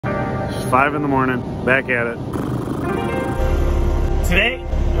5 in the morning, back at it. Today,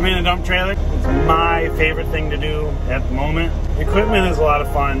 I'm in a dump trailer. It's my favorite thing to do at the moment. Equipment is a lot of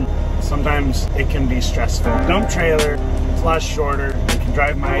fun. Sometimes it can be stressful. Dump trailer, it's a lot shorter. I can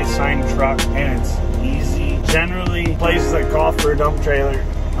drive my assigned truck and it's easy. Generally, places that call for a dump trailer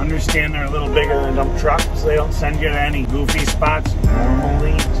understand they're a little bigger than a dump truck, so they don't send you to any goofy spots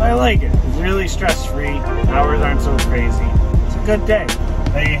normally. So I like it. It's really stress-free. Hours aren't so crazy. It's a good day.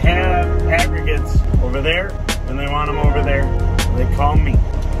 They have aggregates over there, and they want them over there. They call me.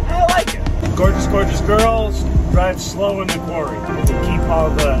 I like it. Gorgeous, gorgeous girls drive slow in the quarry to keep all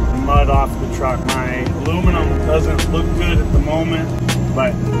the mud off the truck. My aluminum doesn't look good at the moment,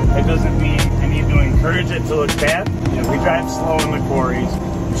 but that doesn't mean I need to encourage it to look bad. You know, we drive slow in the quarries.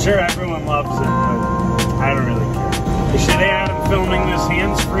 I'm sure everyone loves it, but I don't really care. They should add I'm filming this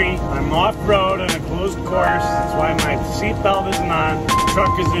hands-free. I'm off-road on a closed course. That's why my seatbelt isn't on. The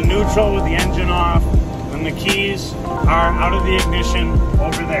truck is in neutral with the engine off. And the keys are out of the ignition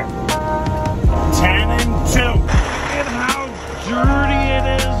over there. 10 and 2. Look at how dirty it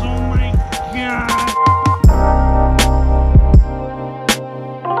is. Oh my God.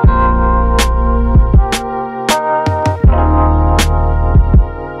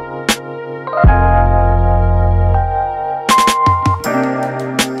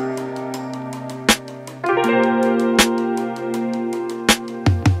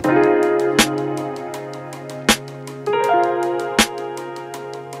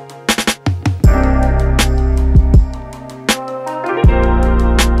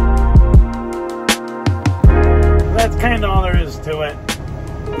 Kind of all there is to it.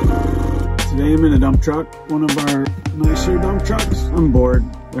 Today I'm in a dump truck, one of our nicer dump trucks. I'm bored.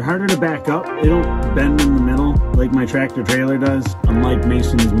 They're harder to back up. They don't bend in the middle like my tractor trailer does. I'm like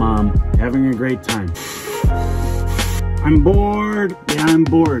Mason's mom, having a great time. I'm bored. Yeah, I'm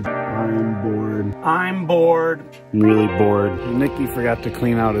bored. I'm bored. I'm bored. I'm really bored. Nicky forgot to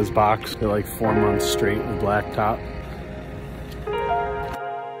clean out his box for like 4 months straight with blacktop.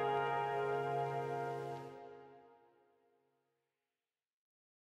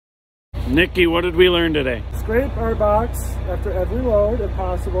 Nicky, what did we learn today? Scrape our box after every load if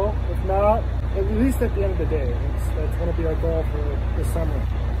possible. If not, at least at the end of the day. That's going to be our goal for the summer.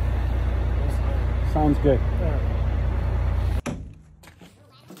 Sounds good. Yeah.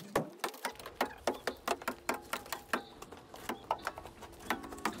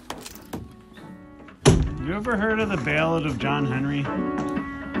 You ever heard of the Ballad of John Henry?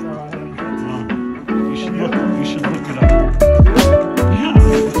 No, I haven't. No. You should look it up. Yeah,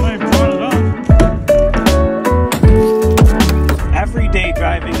 that's why I brought it up. Every day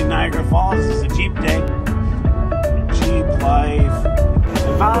driving in Niagara Falls is a Jeep day. Jeep life.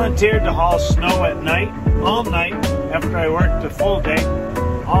 I volunteered to haul snow at night, all night, after I worked a full day,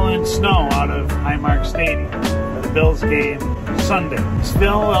 all in snow out of Highmark Stadium for the Bills game Sunday.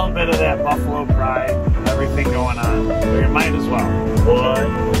 Still a little bit of that Buffalo pride, everything going on. But you might as well. What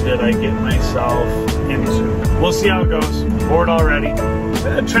did I get myself into? We'll see how it goes. Bored already.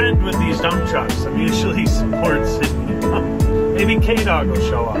 A trend with these dump trucks. I'm usually supports it. Maybe K-Dog will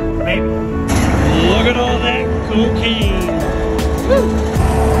show up. Maybe. Look at all that cocaine. Woo.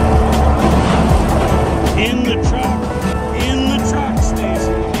 In the truck. In the truck,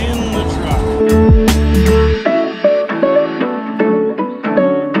 Stacy. In the truck.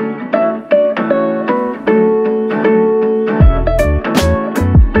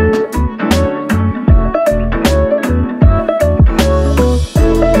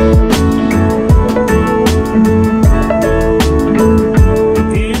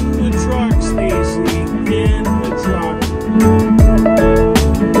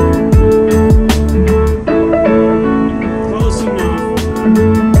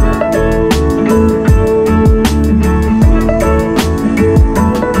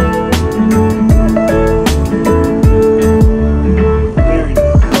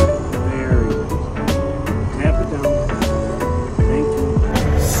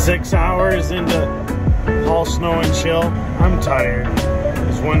 Snow and chill. I'm tired.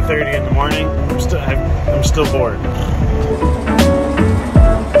 It's 1:30 in the morning. I'm still bored.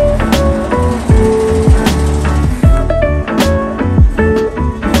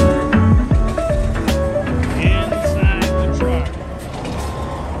 Inside the truck.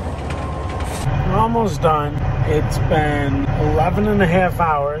 We're almost done. It's been 11 and a half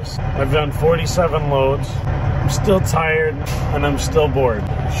hours. I've done 47 loads. I'm still tired and I'm still bored.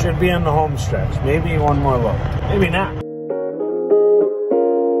 Should be in the home stretch. Maybe one more load. Maybe not.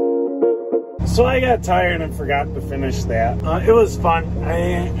 So I got tired and forgot to finish that. It was fun. I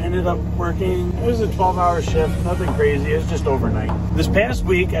ended up working, it was a 12-hour shift, nothing crazy, it was just overnight. This past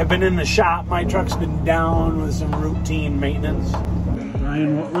week, I've been in the shop. My truck's been down with some routine maintenance.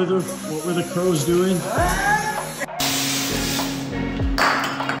 Ryan, what were the crows doing?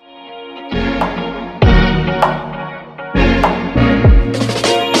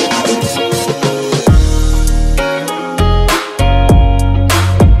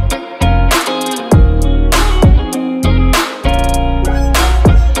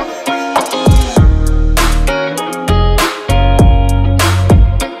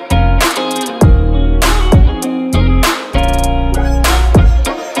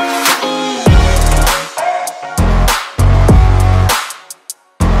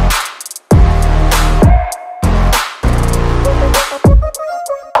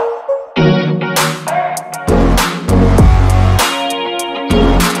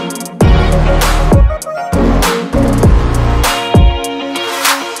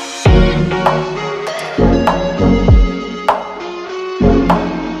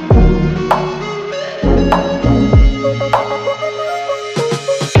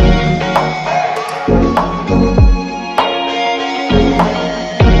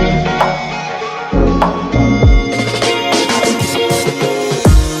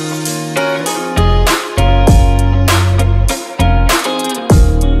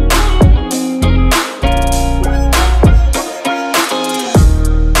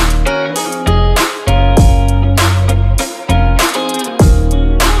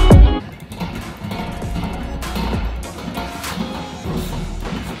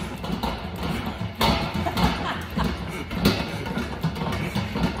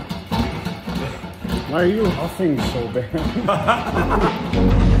 Why are you huffing so bad?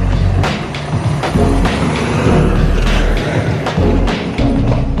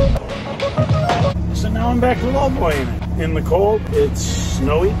 So now I'm back to lowboying it. In the cold, it's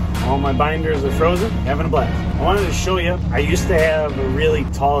snowy. All my binders are frozen, having a blast. I wanted to show you, I used to have a really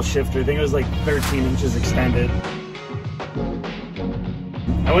tall shifter. I think it was like 13 inches extended.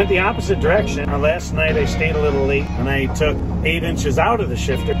 I went the opposite direction. Last night I stayed a little late and I took 8 inches out of the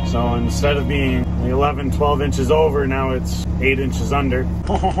shifter. So instead of being 11, 12 inches over, now it's 8 inches under.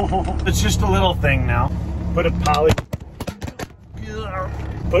 It's just a little thing now. Put a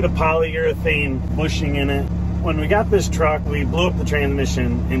polyurethane bushing in it. When we got this truck, we blew up the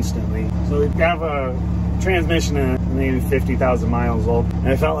transmission instantly. So we have a transmission in it, maybe 50,000 miles old. And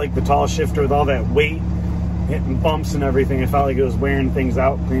I felt like the tall shifter with all that weight, hitting bumps and everything, I felt like it was wearing things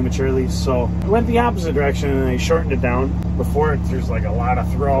out prematurely. So I went the opposite direction and I shortened it down. Before there's like a lot of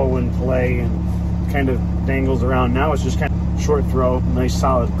throw and play and kind of dangles around. Now it's just kind of short throw, nice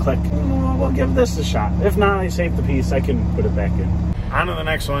solid click. We'll give this a shot. If not, I save the piece, I can put it back in. On to the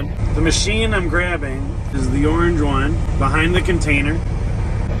next one. The machine I'm grabbing is the orange one behind the container.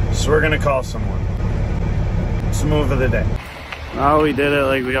 So we're gonna call someone. It's the move of the day. Oh, we did it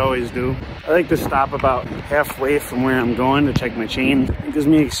like we always do. I like to stop about halfway from where I'm going to check my chain. It gives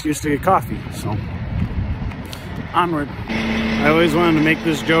me an excuse to get coffee, so onward. I always wanted to make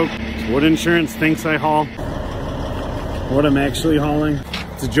this joke. What insurance thinks I haul? What I'm actually hauling?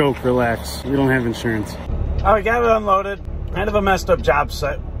 It's a joke, relax. We don't have insurance. Oh, we got it unloaded. Kind of a messed up job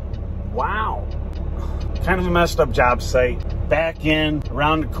site. Wow. Kind of a messed up job site. Back in,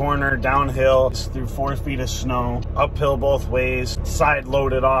 around the corner, downhill, through 4 feet of snow, uphill both ways, side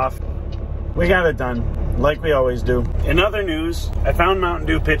loaded off. We got it done, like we always do. In other news, I found Mountain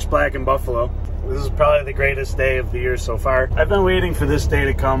Dew Pitch Black in Buffalo. This is probably the greatest day of the year so far. I've been waiting for this day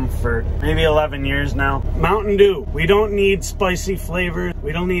to come for maybe 11 years now. Mountain Dew, we don't need spicy flavors.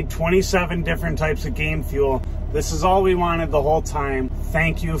 We don't need 27 different types of game fuel. This is all we wanted the whole time.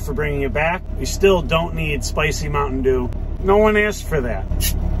 Thank you for bringing it back. We still don't need spicy Mountain Dew. No one asked for that.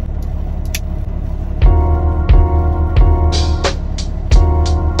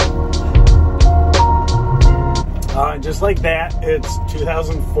 Just like that, it's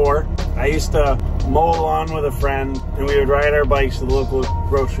 2004. I used to mow the lawn with a friend and we would ride our bikes to the local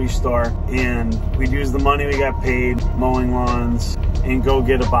grocery store and we'd use the money we got paid mowing lawns and go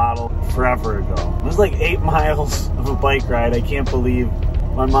get a bottle forever ago. It was like 8 miles of a bike ride. I can't believe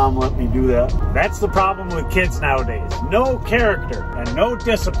my mom let me do that. That's the problem with kids nowadays. No character and no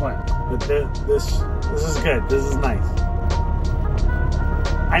discipline. But this is good. This is nice.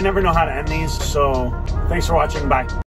 I never know how to end these, so thanks for watching. Bye.